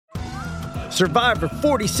Survivor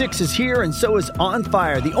 46 is here, and so is On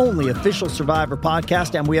Fire, the only official Survivor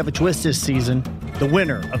podcast, and we have a twist this season. The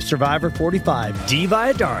winner of Survivor 45, Dee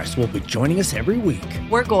Valladares, will be joining us every week.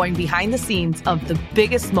 We're going behind the scenes of the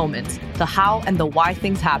biggest moments, the how and the why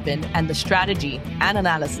things happen, and the strategy and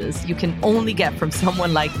analysis you can only get from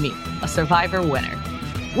someone like me, a Survivor winner.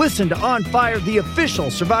 Listen to On Fire, the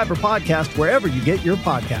official Survivor podcast, wherever you get your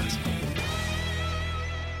podcast.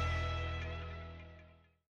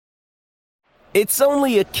 It's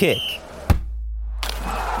only a kick,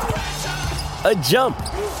 a jump,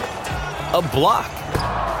 a block.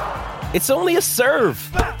 It's only a serve.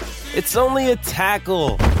 It's only a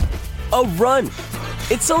tackle, a run.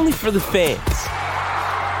 It's only for the fans.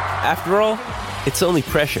 After all, it's only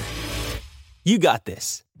pressure. You got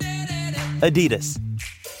this. Adidas.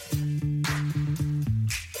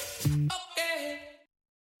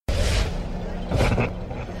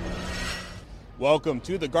 Welcome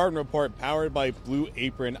to the Garden Report, powered by Blue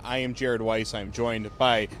Apron. I am Jared Weiss. I'm joined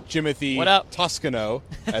by Jimothy Toscano,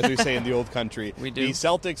 as we say in the old country. We do. The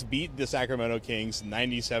Celtics beat the Sacramento Kings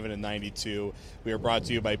 97-92. We are brought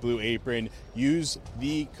to you by Blue Apron. Use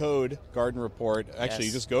the code Garden Report. Actually,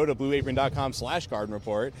 Yes. just go to blueapron.com/Garden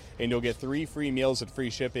Report, and you'll get 3 free meals and free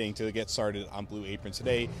shipping to get started on Blue Apron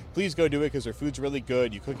today. Please go do it because their food's really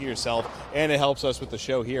good. You cook it yourself, and it helps us with the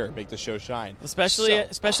show here, make the show shine. Especially at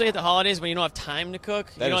the holidays when you don't have time to cook.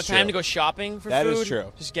 You don't have time to go shopping for food. That is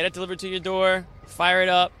true. Just get it delivered to your door, fire it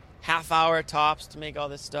up, half hour tops to make all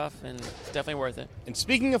this stuff, and it's definitely worth it. And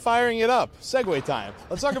speaking of firing it up, segue time.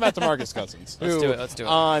 Let's talk about DeMarcus Cousins. Let's do it.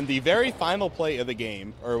 On the very final play of the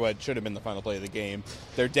game, or what should have been the final play of the game,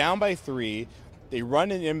 they're down by 3. They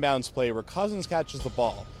run an inbounds play where Cousins catches the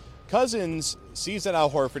ball. Cousins sees that Al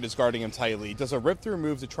Horford is guarding him tightly, does a rip-through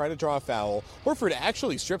move to try to draw a foul. Horford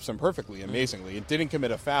actually strips him perfectly, amazingly. It didn't commit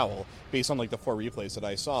a foul based on the 4 replays that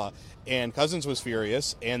I saw. And Cousins was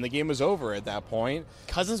furious, and the game was over at that point.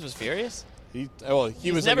 Cousins was furious? He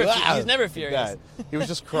was never like, he's never furious. Yeah, he was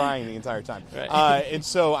just crying the entire time. Right. And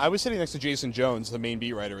so I was sitting next to Jason Jones, the main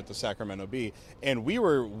beat writer at the Sacramento Bee, and we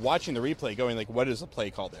were watching the replay going, what is the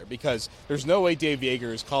play call there? Because there's no way Dave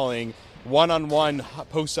Yeager is calling one-on-one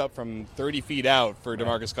post-up from 30 feet out for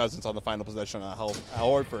DeMarcus Cousins on the final possession on Al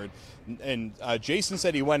Horford. And Jason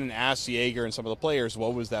said he went and asked Yeager and some of the players,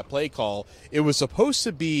 what was that play call? It was supposed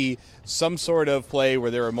to be some sort of play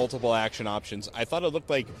where there were multiple action options. I thought it looked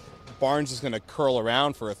like Barnes is going to curl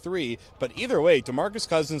around for a 3, but either way, DeMarcus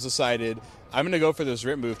Cousins decided, I'm going to go for this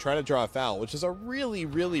rip move, try to draw a foul, which is a really,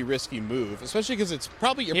 really risky move, especially because you're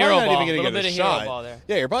probably not even going to get a shot. Ball there.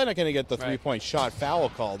 Yeah, you're probably not going to get the 3-point shot foul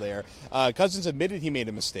call there. Cousins admitted he made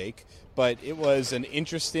a mistake, but it was an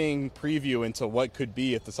interesting preview into what could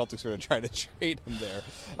be if the Celtics were to try to trade him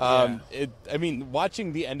there.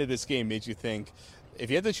 Watching the end of this game made you think, if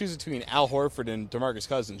you had to choose between Al Horford and DeMarcus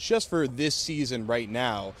Cousins, just for this season right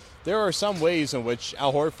now, there are some ways in which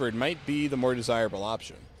Al Horford might be the more desirable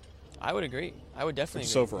option. I would agree. I would definitely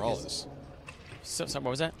agree. So overall is. So, what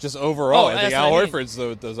was that? Just overall, I think Al Horford's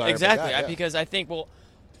the desirable exactly, guy, because I think,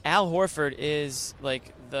 Al Horford is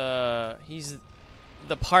he's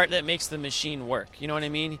the part that makes the machine work. You know what I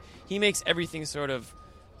mean? He makes everything sort of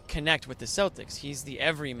connect with the Celtics. He's the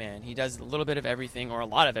everyman. He does a little bit of everything, or a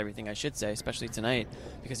lot of everything, I should say, especially tonight,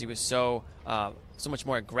 because he was so much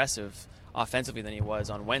more aggressive offensively than he was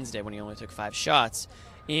on Wednesday when he only took 5 shots.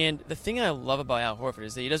 And the thing I love about Al Horford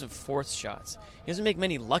is that he doesn't force shots. He doesn't make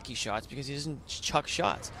many lucky shots because he doesn't chuck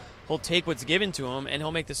shots. He'll take what's given to him, and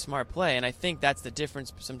he'll make the smart play. And I think that's the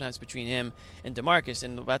difference sometimes between him and DeMarcus,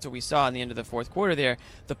 and that's what we saw in the end of the fourth quarter there.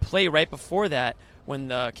 The play right before that, when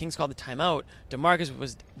the Kings called the timeout, DeMarcus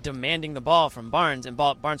was demanding the ball from Barnes, and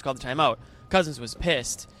Barnes called the timeout. Cousins was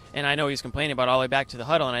pissed, and I know he was complaining about it all the way back to the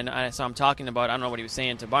huddle, and I saw him talking about, I don't know what he was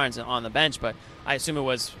saying to Barnes on the bench, but I assume it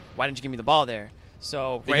was, why didn't you give me the ball there?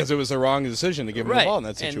 So because it was the wrong decision to give him the ball in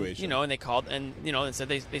that situation. And they called, and they said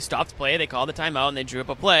they stopped play, they called the timeout, and they drew up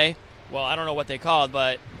a play. Well, I don't know what they called,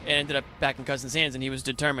 but it ended up back in Cousins' hands, and he was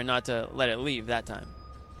determined not to let it leave that time.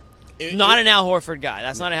 Not an Al Horford guy.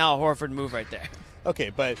 That's not an Al Horford move right there.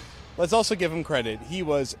 Okay, but let's also give him credit. He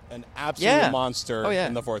was an absolute monster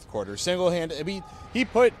in the fourth quarter. Single-handed. I mean, he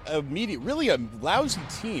put really a lousy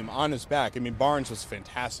team on his back. I mean, Barnes was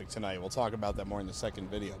fantastic tonight. We'll talk about that more in the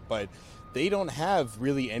second video. But they don't have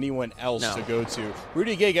really anyone else to go to.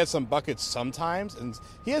 Rudy Gay gets some buckets sometimes, and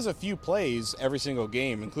he has a few plays every single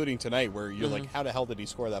game, including tonight, where you're like, how the hell did he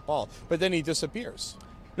score that ball? But then he disappears.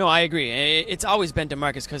 No, I agree. It's always been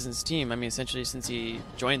DeMarcus Cousins' team, essentially since he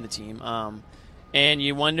joined the team. And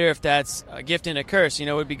you wonder if that's a gift and a curse.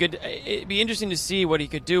 It'd be interesting to see what he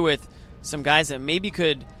could do with some guys that maybe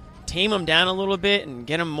could tame him down a little bit and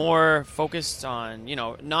get him more focused on,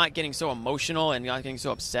 not getting so emotional and not getting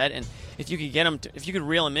so upset. And if you could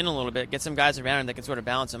reel him in a little bit, get some guys around him that can sort of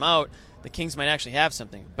balance him out, the Kings might actually have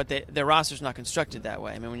something. But their roster's not constructed that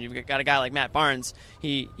way. I mean, when you've got a guy like Matt Barnes,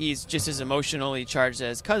 he's just as emotionally charged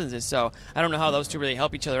as Cousins is. So I don't know how those two really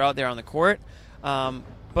help each other out there on the court.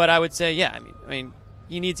 But I would say, yeah, I mean,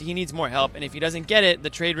 he needs more help. And if he doesn't get it, the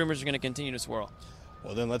trade rumors are going to continue to swirl.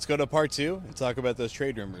 Well, then let's go to part 2 and talk about those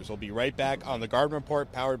trade rumors. We'll be right back on the Garden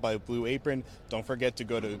Report, powered by Blue Apron. Don't forget to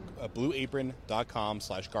go to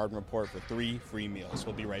blueapron.com/Garden Report for 3 free meals.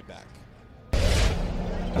 We'll be right back.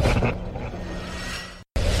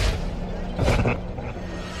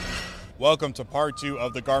 Welcome to part 2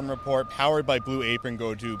 of the Garden Report, powered by Blue Apron.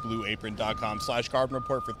 Go to blueapron.com/Garden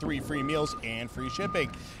Report for 3 free meals and free shipping.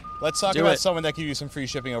 Let's talk about someone that could use some free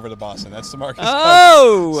shipping over to Boston. That's DeMarcus Cousins.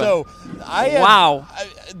 Oh! So, wow.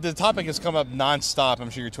 The topic has come up nonstop.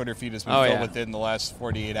 I'm sure your Twitter feed has been filled with it in the last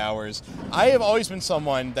 48 hours. I have always been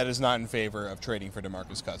someone that is not in favor of trading for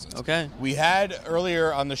DeMarcus Cousins. Okay. We had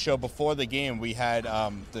earlier on the show before the game, we had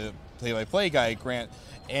the play-by-play guy, Grant,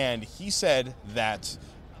 and he said that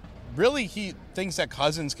really he thinks that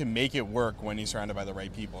Cousins can make it work when he's surrounded by the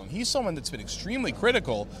right people. And he's someone that's been extremely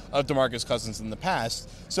critical of DeMarcus Cousins in the past.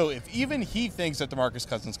 So if even he thinks that DeMarcus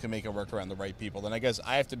Cousins can make it work around the right people, then I guess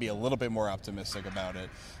I have to be a little bit more optimistic about it.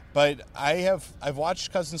 But I've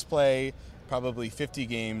watched Cousins play probably 50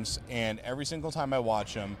 games, and every single time I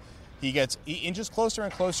watch him, he inches closer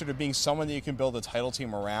and closer to being someone that you can build a title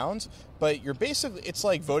team around. But it's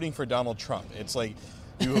like voting for Donald Trump. It's like,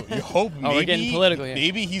 you hope we're getting political here.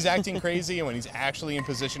 Maybe he's acting crazy, and when he's actually in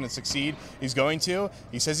position to succeed, he's going to.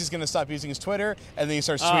 He says he's going to stop using his Twitter, and then he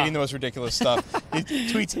starts tweeting the most ridiculous stuff. He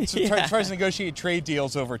tries to negotiate trade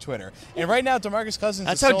deals over Twitter. And right now, DeMarcus Cousins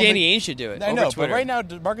That's how Danny Ainge should do it. I know, Twitter. but right now,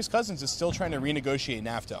 DeMarcus Cousins is still trying to renegotiate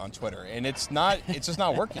NAFTA on Twitter, and it's just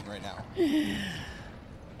not working right now.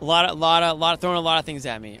 Throwing a lot of things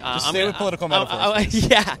at me. Just stay with political metaphors.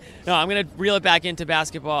 Yeah. No, I'm going to reel it back into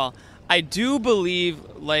basketball. I do believe,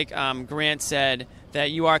 like Grant said,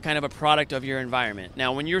 that you are kind of a product of your environment.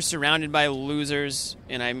 Now, when you're surrounded by losers,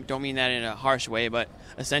 and I don't mean that in a harsh way, but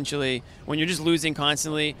essentially when you're just losing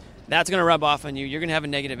constantly, that's going to rub off on you. You're going to have a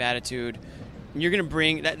negative attitude. You're going to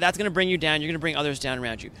bring that's going to bring you down. You're going to bring others down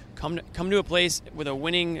around you. Come to a place with a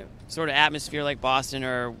winning sort of atmosphere like Boston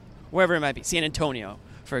or wherever it might be, San Antonio,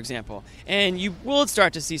 for example, and you will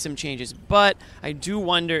start to see some changes. But I do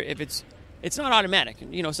wonder if it's not automatic.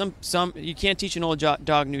 Some you can't teach an old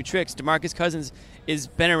dog new tricks. DeMarcus Cousins has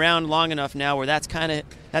been around long enough now where that's kind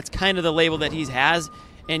of the label that he has,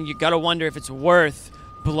 and you got to wonder if it's worth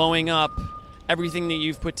blowing up everything that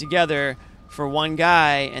you've put together for one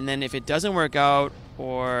guy, and then if it doesn't work out,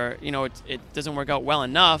 or it doesn't work out well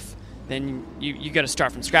enough, then you got to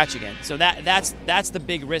start from scratch again. So that's the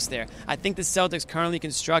big risk there. I think the Celtics currently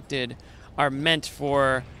constructed are meant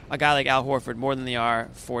for a guy like Al Horford more than they are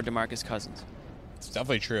for DeMarcus Cousins. It's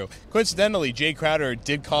definitely true. Coincidentally, Jay Crowder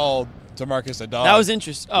did call DeMarcus a dog. That was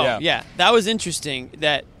interesting. Oh, yeah. That was interesting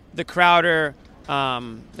that the Crowder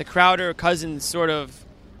Cousins sort of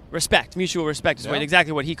mutual respect is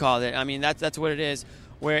exactly what he called it. I mean, that's what it is.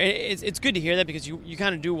 Where it's good to hear that, because you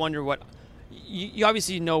kind of do wonder what you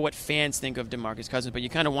obviously know what fans think of DeMarcus Cousins, but you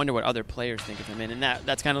kind of wonder what other players think of him, and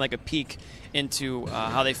that's kind of like a peek into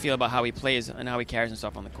how they feel about how he plays and how he carries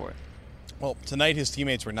himself on the court. Well, tonight his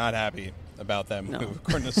teammates were not happy about them. No.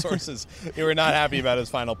 According to sources, they were not happy about his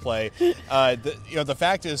final play. The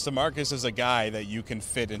fact is, DeMarcus is a guy that you can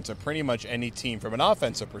fit into pretty much any team from an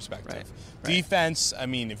offensive perspective. Right. Defense, I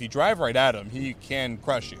mean, if you drive right at him, he can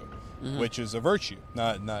crush you. Mm-hmm. Which is a virtue. He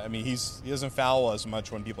doesn't foul as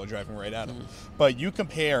much when people are driving right at him. Mm-hmm. But you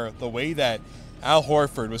compare the way that Al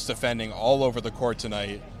Horford was defending all over the court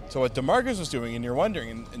tonight to what DeMarcus was doing, and you're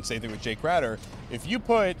wondering, and same thing with Jay Crowder, if you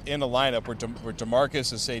put in a lineup where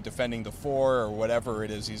DeMarcus is, say, defending the 4 or whatever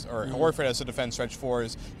it is, Horford has to defend stretch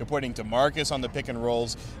 4s, you're putting DeMarcus on the pick and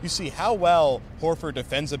rolls, you see how well Horford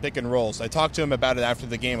defends the pick and rolls. I talked to him about it after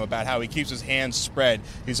the game, about how he keeps his hands spread.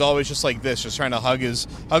 He's always just like this, just trying to hug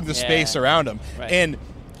the space around him. Right. And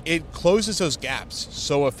it closes those gaps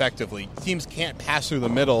so effectively. Teams can't pass through the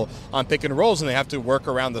middle on pick and rolls, and they have to work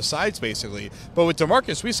around the sides, basically. But with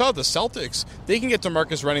DeMarcus, we saw the Celtics. They can get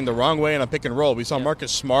DeMarcus running the wrong way on a pick and roll. We saw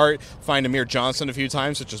Marcus Smart find Amir Johnson a few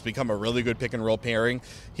times, which has become a really good pick and roll pairing.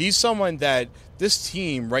 He's someone that this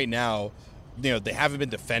team right now, they haven't been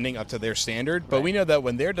defending up to their standard, but we know that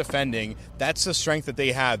when they're defending, that's the strength that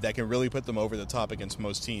they have that can really put them over the top against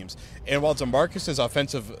most teams. And while DeMarcus's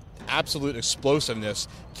offensive absolute explosiveness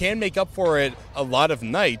can make up for it a lot of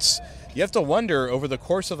nights, you have to wonder over the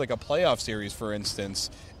course of like a playoff series, for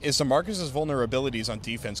instance, is DeMarcus's vulnerabilities on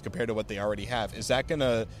defense compared to what they already have. Is that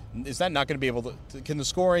not gonna be able to? Can the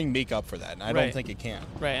scoring make up for that? And I don't think it can.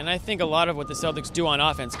 Right, and I think a lot of what the Celtics do on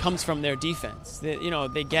offense comes from their defense.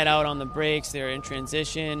 They get out on the breaks. They're in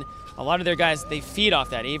transition. A lot of their guys, they feed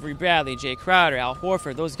off that. Avery Bradley, Jay Crowder, Al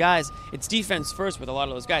Horford, those guys, it's defense first with a lot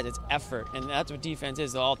of those guys. It's effort, and that's what defense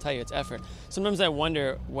is. They'll all tell you it's effort. Sometimes I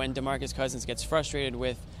wonder when DeMarcus Cousins gets frustrated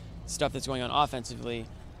with stuff that's going on offensively,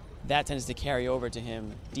 that tends to carry over to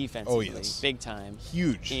him defensively, big time.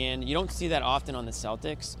 Huge. And you don't see that often on the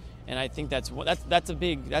Celtics, and I think that's a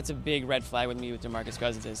big red flag with me with DeMarcus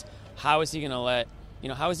Cousins is how is he going to let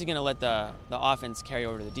the offense carry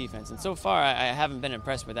over to the defense? And so far, I haven't been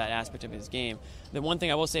impressed with that aspect of his game. The one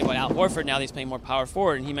thing I will say about Al Horford now that he's playing more power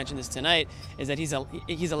forward, and he mentioned this tonight, is that he's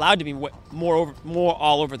allowed to be more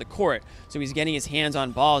all over the court. So he's getting his hands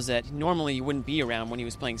on balls that normally he wouldn't be around when he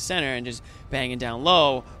was playing center and just banging down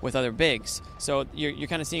low with other bigs. So you're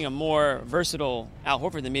kind of seeing a more versatile Al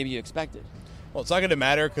Horford than maybe you expected. Well, it's not going to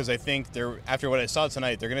matter because I think after what I saw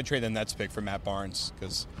tonight, they're going to trade the Nets pick for Matt Barnes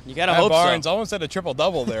because Matt Barnes almost had a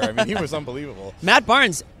triple-double there. I mean, he was unbelievable. Matt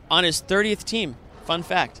Barnes on his 30th team. Fun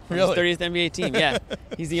fact. Really? His 30th NBA team, yeah.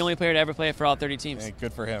 He's the only player to ever play for all 30 teams. Yeah,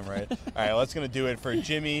 good for him, right? All right, well, that's going to do it for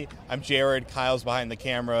Jimmy. I'm Jared. Kyle's behind the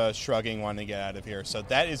camera, shrugging, wanting to get out of here. So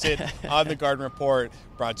that is it on the Garden Report,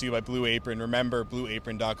 brought to you by Blue Apron. Remember,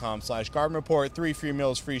 blueapron.com/Garden Report, 3 free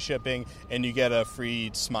meals, free shipping, and you get a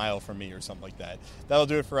free smile from me or something like that. That'll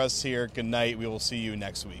do it for us here. Good night. We will see you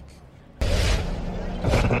next week.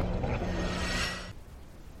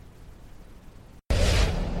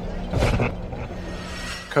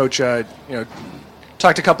 Coach,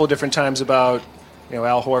 talked a couple of different times about,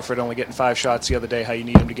 Al Horford only getting 5 shots the other day, how you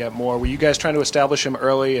need him to get more. Were you guys trying to establish him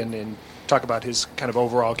early and talk about his kind of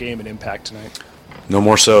overall game and impact tonight? No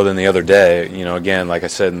more so than the other day. Again, like I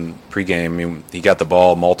said in pregame, he got the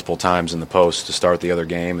ball multiple times in the post to start the other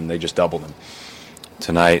game, and they just doubled him.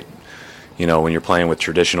 Tonight, when you're playing with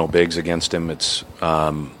traditional bigs against him, it's,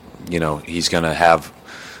 he's going to have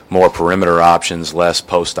more perimeter options, less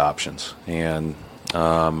post options. And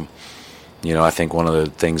I think one of the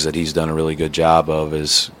things that he's done a really good job of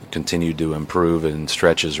is continue to improve and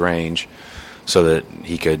stretch his range so that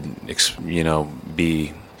he could,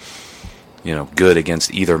 be, good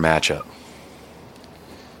against either matchup.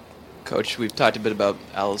 Coach, we've talked a bit about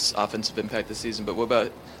Al's offensive impact this season, but what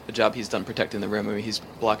about the job he's done protecting the rim? I mean, he's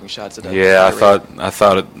blocking shots at I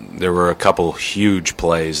thought there were a couple huge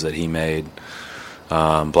plays that he made,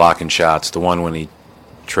 blocking shots. The one when he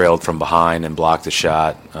trailed from behind and blocked the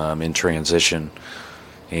shot in transition.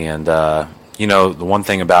 And the one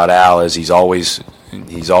thing about Al is he's always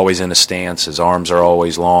in a stance. His arms are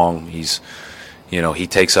always long. He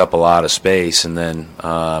takes up a lot of space, and then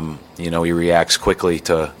he reacts quickly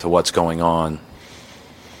to what's going on.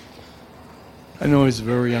 I know he's a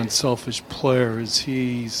very unselfish player. Is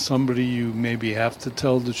he somebody you maybe have to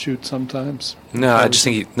tell to shoot sometimes? No, I just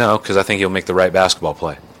think because I think he'll make the right basketball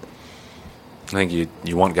play. I think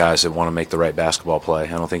you want guys that want to make the right basketball play. I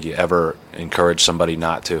don't think you ever encourage somebody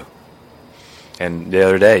not to. And the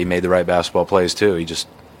other day, he made the right basketball plays too.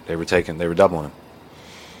 They were doubling him.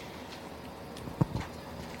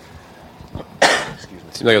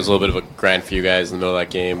 Seemed like it was a little bit of a grind for you guys in the middle of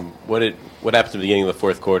that game. What happened at the beginning of the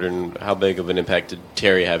fourth quarter, and how big of an impact did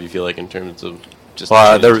Terry have? You feel like in terms of just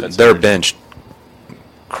their bench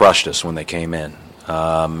crushed us when they came in. We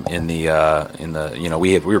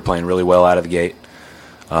were playing really well out of the gate,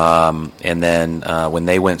 and then when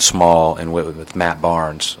they went small and with Matt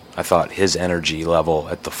Barnes, I thought his energy level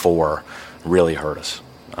at the 4 really hurt us,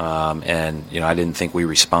 and I didn't think we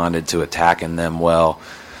responded to attacking them well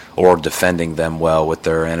or defending them well with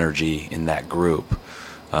their energy in that group.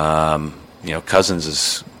 Cousins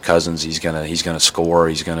is Cousins. He's gonna score.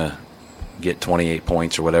 He's gonna get 28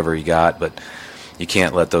 points or whatever he got, but you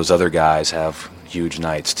can't let those other guys have huge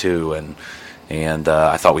nights too. And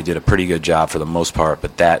I thought we did a pretty good job for the most part,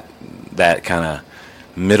 but that kind of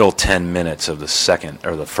middle 10 minutes of the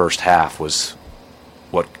first half was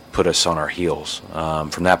what put us on our heels.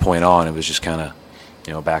 From that point on, it was just kind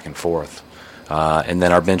of back and forth. And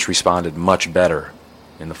then our bench responded much better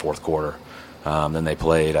in the fourth quarter than they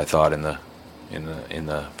played, I thought, in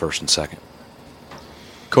the first and second.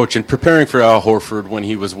 Coach, in preparing for Al Horford when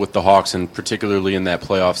he was with the Hawks, and particularly in that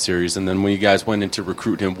playoff series, and then when you guys went in to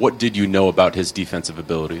recruit him, what did you know about his defensive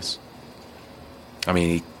abilities? I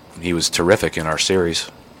mean, he was terrific in our series,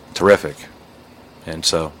 terrific. And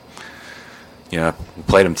so, we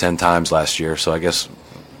played him 10 times last year, so I guess,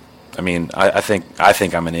 I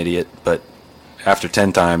think I'm an idiot, but after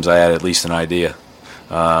 10 times I had at least an idea.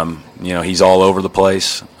 He's all over the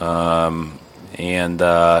place, and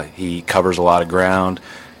he covers a lot of ground.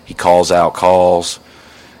 He calls out calls,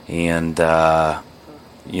 and I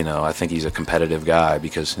think he's a competitive guy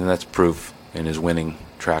and that's proof in his winning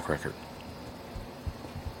track record.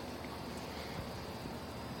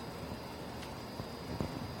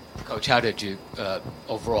 Coach, how did you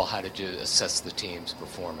assess the team's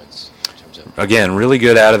performance in terms of? Again, really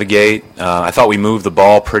good out of the gate. I thought we moved the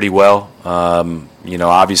ball pretty well.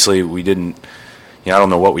 Obviously we didn't. I don't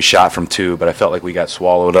know what we shot from 2, but I felt like we got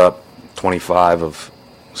swallowed up. 25 of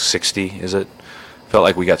 60, is it? Felt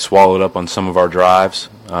like we got swallowed up on some of our drives.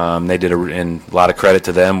 They did and a lot of credit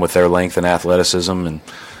to them with their length and athleticism, and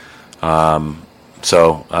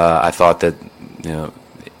so I thought that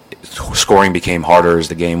scoring became harder as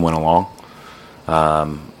the game went along,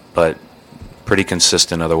 but pretty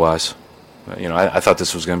consistent otherwise. I thought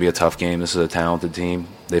this was going to be a tough game. This is a talented team.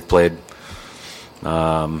 They've played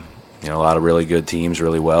a lot of really good teams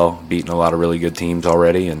really well, beaten a lot of really good teams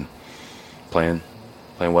already, and playing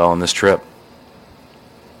well on this trip.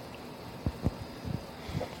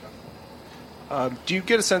 Do you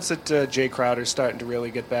get a sense that Jay Crowder's starting to really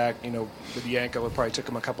get back? With the ankle, it probably took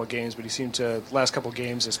him a couple of games, but he seemed to, last couple of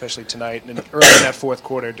games, especially tonight, and early in that fourth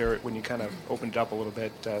quarter, when you kind of opened it up a little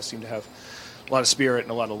bit, seemed to have a lot of spirit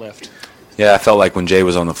and a lot of lift. Yeah, I felt like when Jay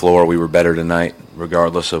was on the floor, we were better tonight,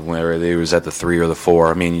 regardless of whether he was at the 3 or the 4.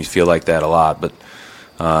 I mean, you feel like that a lot, but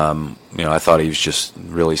I thought he was just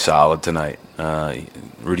really solid tonight.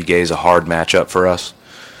 Rudy Gay's a hard matchup for us.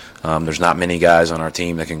 There's not many guys on our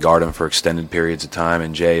team that can guard him for extended periods of time,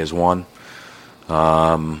 and Jay is one.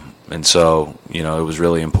 And so, it was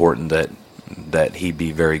really important that he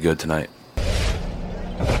be very good tonight.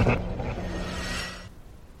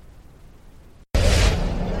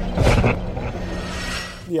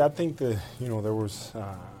 Yeah, I think that, there was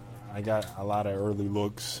I got a lot of early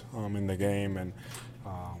looks in the game, and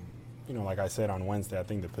like I said on Wednesday, I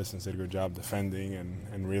think the Pistons did a good job defending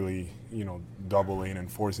and really, doubling and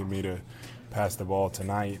forcing me to pass the ball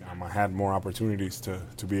tonight. I had more opportunities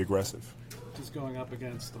to be aggressive. Just going up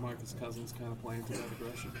against DeMarcus Cousins, kind of playing to that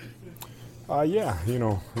aggression. Yeah,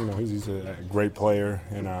 he's a great player,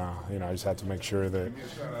 and I just had to make sure that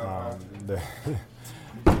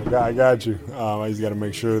I got you. I just got to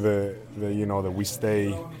make sure that that we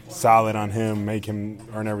stay solid on him, make him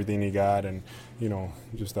earn everything he got, and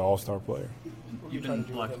just an all-star player. What were you trying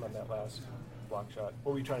to do with him on that last block shot?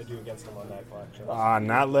 What were you trying to do against him on that block shot?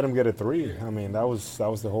 Not let him get a 3. I mean, that was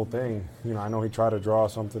the whole thing. I know he tried to draw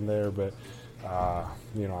something there, but I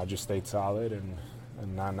just stayed solid and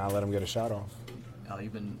not let him get a shot off. Al,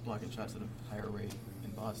 you've been blocking shots at a higher rate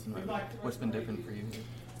in Boston. Right? What's been different for you?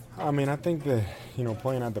 I mean, I think that,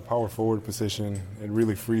 playing at the power forward position, it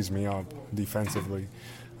really frees me up defensively.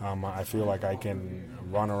 I feel like I can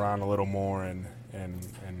run around a little more and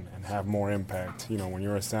have more impact. When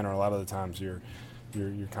you're a center, a lot of the times you're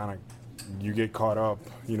kind of, you get caught up,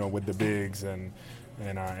 with the bigs, and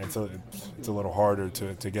it's a little harder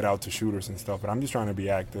to get out to shooters and stuff. But I'm just trying to be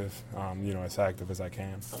active, as active as I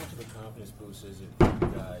can. How much of a confidence boost is it for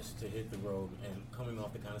you guys to hit the road and coming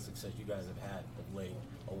off the kind of success you guys have had of late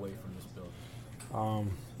away from this building?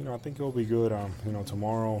 I think it'll be good.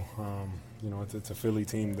 Tomorrow, it's a Philly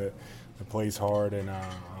team that plays hard, and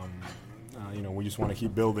we just want to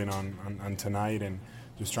keep building on tonight and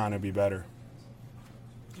just trying to be better.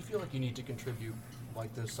 Do you feel like you need to contribute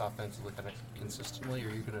like this offensively kind of consistently, or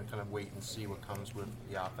are you going to kind of wait and see what comes with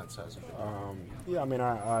the offense as you go? Yeah, I mean,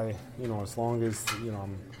 I as long as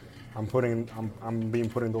I'm being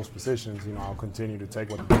put in those positions, I'll continue to take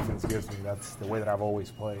what the defense gives me. That's the way that I've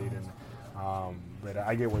always played, and but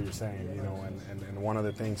I get what you're saying, and one of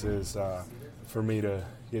the things is for me to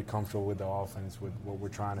get comfortable with the offense, with what we're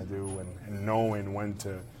trying to do, and knowing when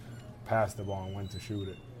to pass the ball and when to shoot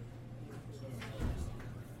it.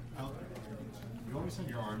 You always have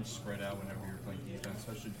your arms spread out whenever you're playing defense,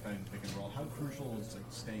 especially defending pick and roll. How crucial is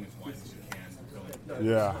staying as wide as you can?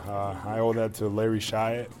 Yeah, I owe that to Larry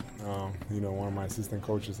Shyatt, one of my assistant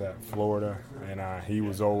coaches at Florida, and he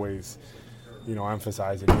was always,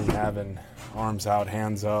 emphasizing me having arms out,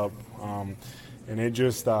 hands up, and it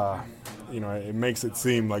just, it makes it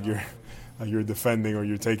seem like you're defending or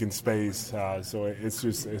you're taking space. So it's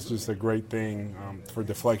just a great thing for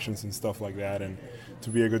deflections and stuff like that. And to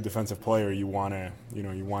be a good defensive player, you want to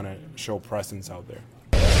show presence out there.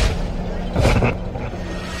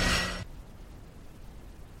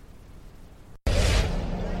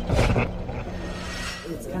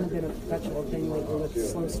 It's kind of been a perpetual thing lately with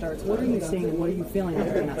slow starts. What are you seeing and what are you feeling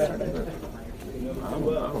after that start?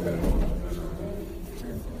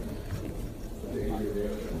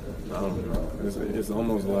 I don't know. It's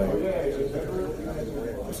almost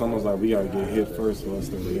like we gotta get hit first for us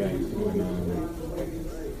to react.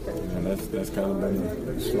 And that's kind of been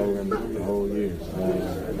the slogan the whole year.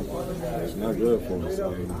 It's not good for us.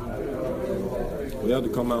 We have to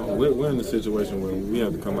come out. We're in a situation where we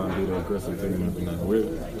have to come out and be the aggressive team every night.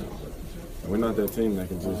 We're not that team that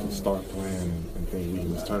can just start playing and think we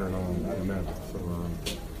can just turn it on whenever. So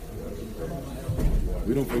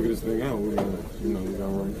we don't figure this thing out. We're gonna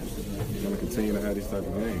continue to have these type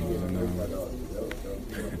of games, and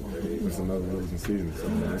it's another losing season. So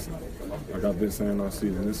listen, like I've been saying all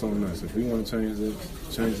season, it's on us. If we want to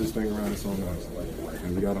change this thing around, it's on us,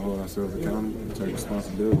 and we got to hold ourselves accountable and take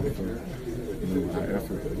responsibility for our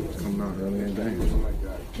effort coming out early in games.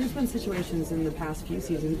 There's been situations in the past few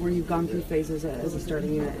seasons where you've gone through phases as a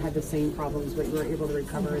starting unit, had the same problems, but you were able to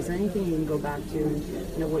recover. Is there anything you can go back to,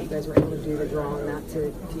 what you guys were able to do to draw on that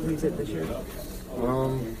to use it this year?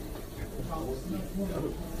 Well,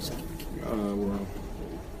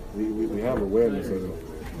 we have awareness of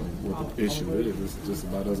what the issue is. It's just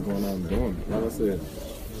about us going out and doing it. Like I said,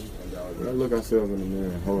 we gotta look ourselves in the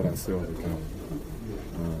mirror and hold ourselves accountable.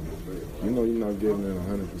 You're not giving it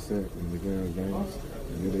 100% in the beginning of games.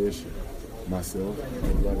 You're the issue. Myself,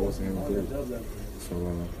 everybody else in here agree.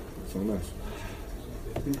 So nice.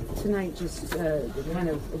 Tonight, just kind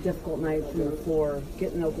of a difficult night from the floor,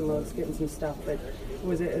 getting open looks, getting some stuff, but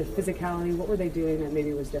was it a physicality? What were they doing that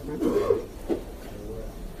maybe was different?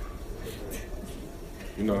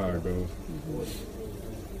 You know how it goes.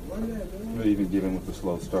 But even given with the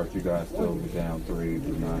slow start, you guys still were down 3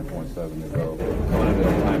 with 9.7 to go. Going into the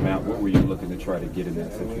timeout, what were you looking to try to get in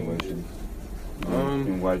that situation?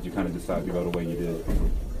 And why did you kind of decide to go the way you did?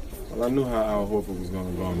 Well, I knew how Al Horford was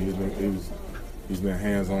going to go. He's been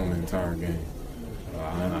hands-on the entire game.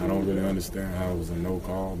 I don't really understand how it was a no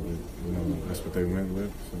call, but that's what they went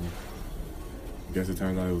with. So I guess it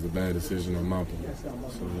turns out it was a bad decision on my part. So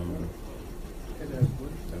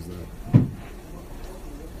that's that.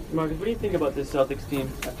 Marcus, what do you think about this Celtics team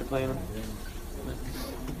after playing them?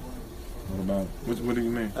 What about? What do you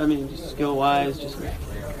mean? I mean, just skill-wise, just were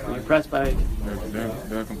you impressed by?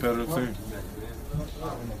 They're a competitive team.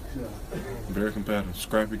 Very competitive,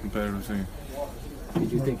 scrappy, competitive team.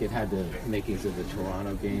 Did you think it had the makings of the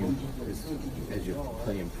Toronto game as your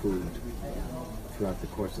play improved throughout the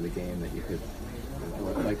course of the game that you could,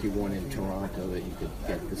 like you won in Toronto, that you could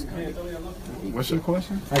get this kind of... What's your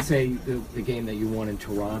question? I say the game that you won in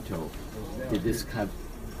Toronto, did this have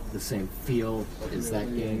the same feel as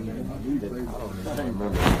that game? You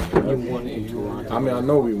won in Toronto. I mean, I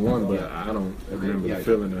know we won, but I don't remember the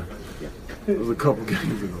feeling there. It was a couple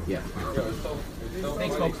games ago. Yeah.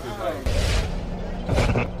 Thanks, folks.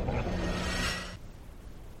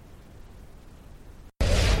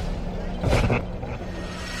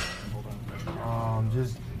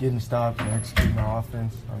 Just getting stops and executing the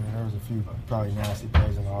offense. I mean, there was a few probably nasty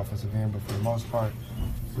plays in the offensive end, but for the most part,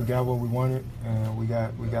 we got what we wanted, and we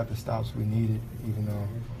got the stops we needed, even though,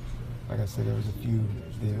 like I said, there was a few,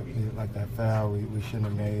 like that foul we shouldn't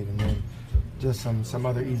have made, and then just some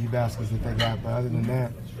other easy baskets that they got. But other than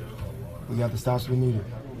that, we got the stops we needed.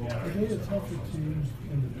 Are they a tougher team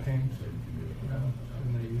in the paint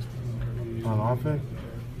than they used to be? On offense?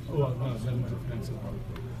 Well, no, defensive.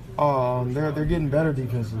 They're getting better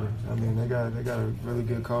defensively. I mean, they got a really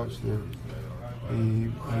good coach.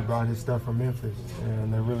 He brought his stuff from Memphis,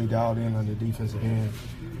 and they're really dialed in on the defensive end.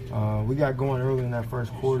 We got going early in that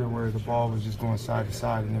first quarter where the ball was just going side to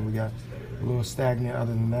side, and then we got a little stagnant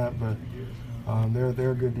other than that. But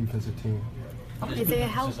they're a good defensive team. Isaiah,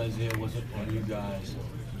 was it on you guys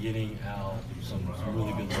getting Al some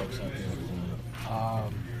really good looks out there?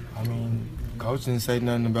 I mean, coach didn't say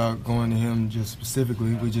nothing about going to him just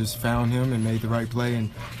specifically. We just found him and made the right play, and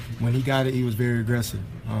when he got it, he was very aggressive.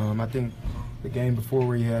 I think the game before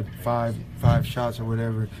where he had five shots or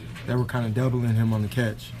whatever, they were kind of doubling him on the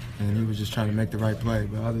catch, and he was just trying to make the right play.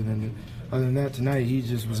 But other than that, tonight he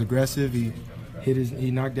just was aggressive. He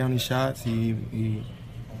knocked down his shots. He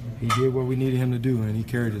did what we needed him to do, and he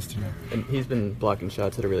carried us tonight. And he's been blocking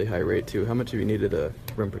shots at a really high rate, too. How much have you needed a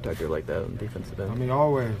rim protector like that on defensive end? I mean,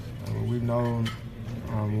 always. We've known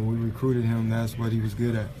when we recruited him, that's what he was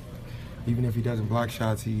good at. Even if he doesn't block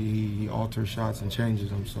shots, he alters shots and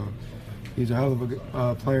changes them. So he's a hell of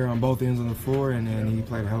a player on both ends of the floor, and he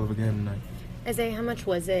played a hell of a game tonight. Isaiah, how much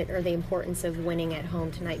was it, or the importance of winning at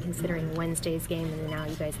home tonight, considering Wednesday's game, and now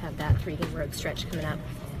you guys have that 3-game road stretch coming up?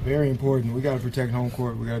 Very important. We got to protect home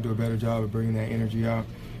court. We got to do a better job of bringing that energy out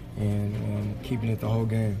and keeping it the whole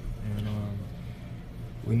game. And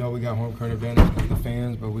we know we got home court advantage with the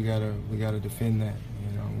fans, but we gotta defend that.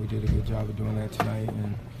 We did a good job of doing that tonight,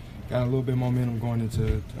 and got a little bit of momentum going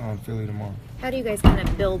into Philly tomorrow. How do you guys kind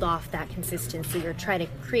of build off that consistency, or try to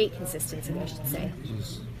create consistency, I should say?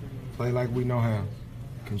 Just play like we know how.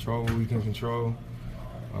 Control what we can control.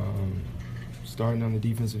 Starting on the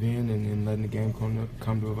defensive end and then letting the game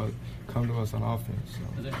come to us on offense.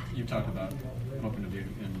 So. You talked about hoping to be in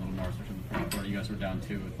a little more, especially in the fourth quarter. You guys were down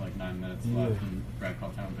 2 with like 9 minutes left, and Brad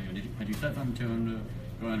called time. Had you said something to him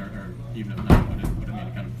to go in, or even if not, what it mean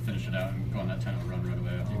to kind of finish it out and go on that 10-0 run right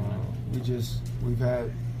away after you win it? We've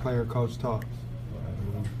had player-coach talks.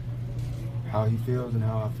 How he feels and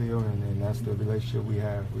how I feel, and that's the relationship we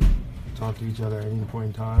have. We talk to each other at any point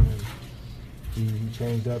in time, and he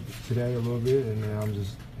changed up today a little bit, and I'm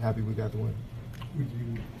just happy we got the win. Would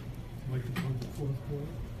you like to play the fourth quarter?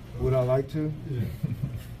 Would I like to? Yeah.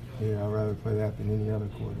 Yeah, I'd rather play that than any other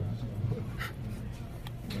quarter.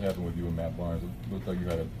 What happened with you and Matt Barnes? It looked like you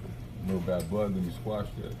had a little bad blood, then you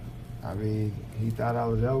squashed it. I mean, he thought I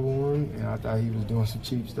was elbowing, and I thought he was doing some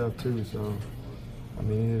cheap stuff too. So, I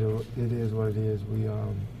mean, it is what it is. We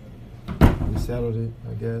settled it,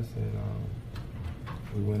 I guess, and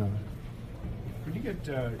we went on. When you get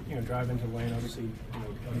drive into the lane, obviously,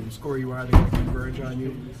 the score you are, they converge on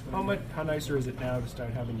you. How nicer is it now to start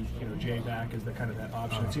having Jay back as the kind of that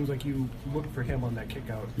option? It seems like you look for him on that kick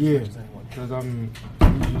out as much as anyone. Because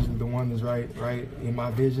he's usually the one that's right in my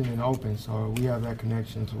vision and open. So we have that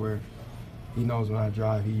connection to where he knows when I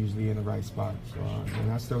drive, he's usually in the right spot. So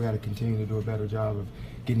and I still got to continue to do a better job of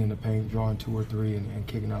getting in the paint, drawing 2 or 3, and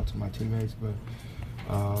kicking out to my teammates. But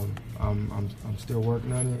I'm still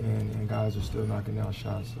working on it, and guys are still knocking down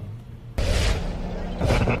shots. So.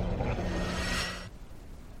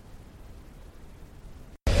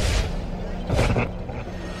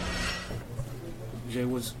 Jay,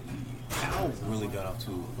 Al really got off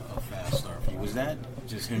to a fast start for you. Was that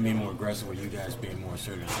just him being more aggressive, or you guys being more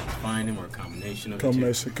assertive? Find him, or a combination of the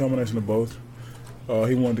two? Combination of both.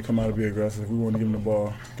 He wanted to come out and be aggressive. We wanted to give him the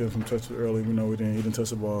ball, get him some touches early. We know he didn't touch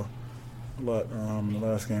the ball a lot in the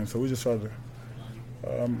last game, so we just tried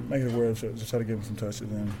to make it work, just try to give him some touches,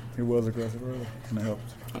 and he was aggressive early, and it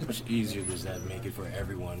helped. How much easier does that make it for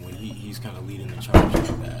everyone when he's kind of leading the charge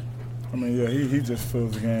like that? I mean, yeah, he just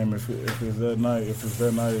feels the game. If it's that night,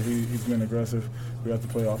 he's been aggressive. We have to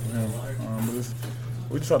play off of him. But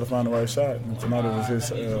we just try to find the right shot. And tonight it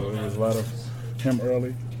was a lot of him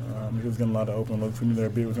early. He was getting a lot of open looks. We knew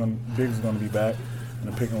Biggs was going to be back,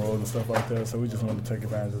 and the pick and rolls and stuff like that. So we just wanted to take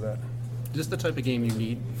advantage of that. Is this the type of game you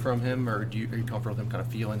need from him, or are you comfortable with him kind of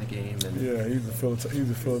feeling the game? Yeah, he's a feel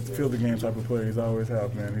the game type of player. He's always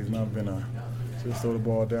have been. He's not been just throw the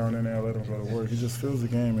ball down in there, let him go to work. He just feels the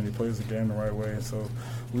game, and he plays the game the right way. And so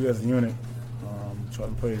we as a unit try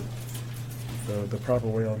to play the proper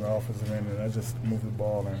way on the offensive end, and that just move the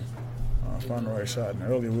ball and find the right shot. And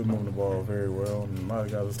earlier we were moving the ball very well, and a lot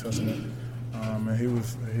of guys was touching it. And he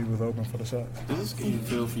was open for the shot. Does this game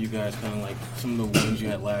feel for you guys kind of like some of the wins you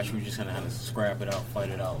had last year? You just kind of had to scrap it out, fight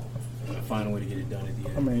it out, and find a way to get it done at the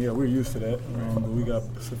end? I mean, yeah, we're used to that. But we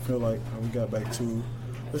feel like we got back to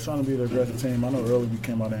just trying to be the aggressive team. I know early we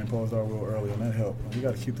came out there and imposed our will early, and that helped. We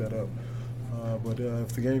got to keep that up. But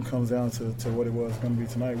if the game comes down to what it was going to be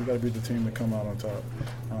tonight, we got to be the team to come out on top.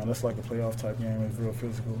 That's like a playoff type game. It's real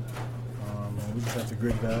physical. And we just have to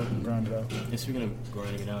grit it out and grind it out. And speaking of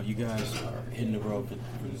grinding it out, you guys are hitting the road for the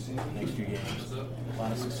next few games. A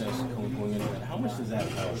lot of success going into that. How much does that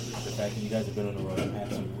help? The fact that you guys have been on the road and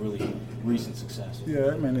had some really recent success. Yeah,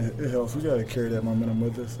 I mean, it helps. We got to carry that momentum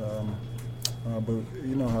with us. But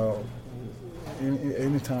you know how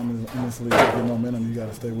anytime in this league you get momentum, you got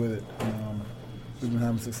to stay with it. We've been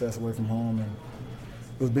having success away from home, and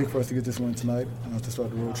it was big for us to get this win tonight to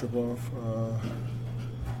start the road trip off.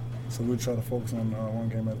 So we'll try to focus on one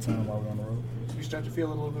game at a time while we're on the road. So you start to feel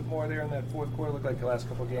a little bit more there in that fourth quarter. Looked like the last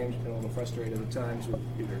couple of games you've been a little frustrated at times with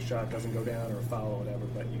either a shot doesn't go down or a foul or whatever,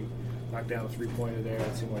 but you knocked down a 3-pointer there.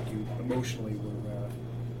 It seemed like you emotionally were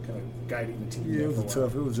kind of guiding the team. Yeah,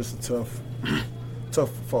 it was just a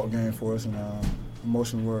tough fought game for us, and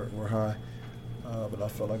emotions were high. But I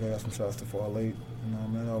felt like I got some shots to fall late,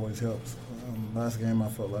 and that always helps. Last game I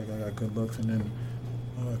felt like I got good looks and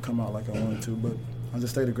then come out like I wanted to, but I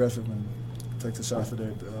just stayed aggressive and take the shots that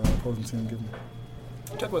the opposing team give me.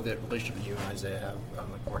 Talk about the relationship that you and Isaiah have.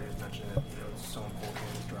 Like Marty has mentioned it, it's so important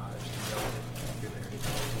in the drives to know that you're there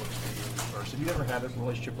anytime works for you first. Have you ever had a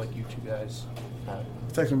relationship like you two guys had?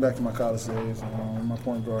 It takes me back to my college days, my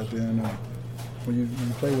point guard then. When you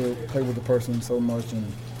play with the person so much and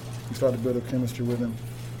you start to build a chemistry with them,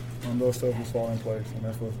 those stuff will fall in place, and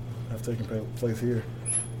that's what has taken place here.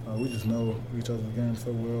 We just know each other's game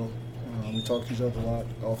so well. We talk to each other a lot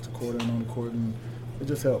off the court and on the court, and it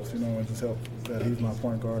just helps, you know. It just helps that he's my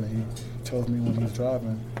point guard and he tells me when he's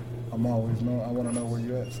driving. I want to know where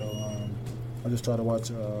you're at. So I just try to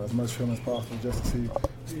watch as much film as possible just to see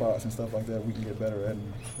spots and stuff like that we can get better at.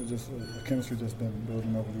 And it's just the chemistry just been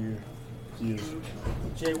building over the years.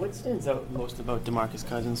 Jay, what stands out most about DeMarcus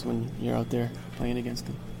Cousins when you're out there playing against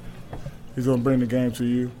him? He's going to bring the game to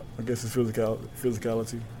you. I guess his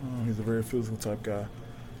physicality. He's a very physical type guy.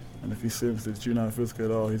 And if he sees that you're not physical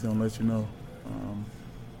at all, he's going to let you know.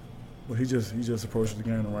 But he just approaches the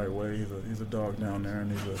game the right way. He's a dog down there,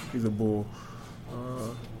 and he's a bull.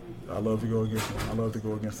 I love to go against him. I love to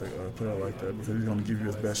go against a player like that because he's going to give you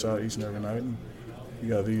his best shot each and every night. And you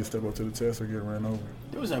got to either step up to the test or get ran over.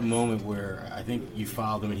 There was that moment where I think you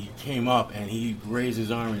fouled him and he came up and he raised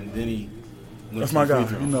his arm and then he went That's to my the guy.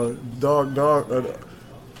 free throw. You know, dog.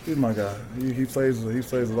 He's my guy. He plays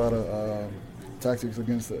a lot of tactics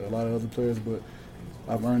against a lot of other players, but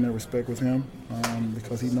I've earned that respect with him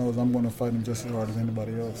because he knows I'm going to fight him just as hard as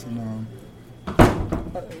anybody else. And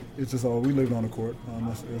it's just all we lived on the court.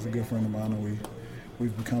 That's a good friend of mine, and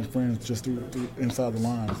we've become friends just through inside the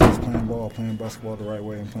lines, just playing ball, playing basketball the right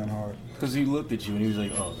way, and playing hard. Because he looked at you and he was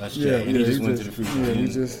like, "Oh, that's Jay," and he just went to the free throw.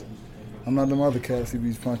 Yeah, I'm not them other cats he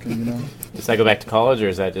be punking, you know. Does that go back to college, or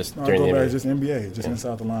is that just during the NBA? NBA? Just NBA, just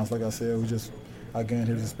inside the lines. Like I said, I gained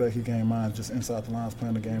his respect, he gained mine, just inside the lines,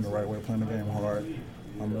 playing the game the right way, playing the game hard.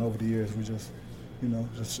 Over the years, we just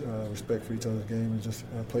respect for each other's game and just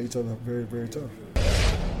play each other very, very tough.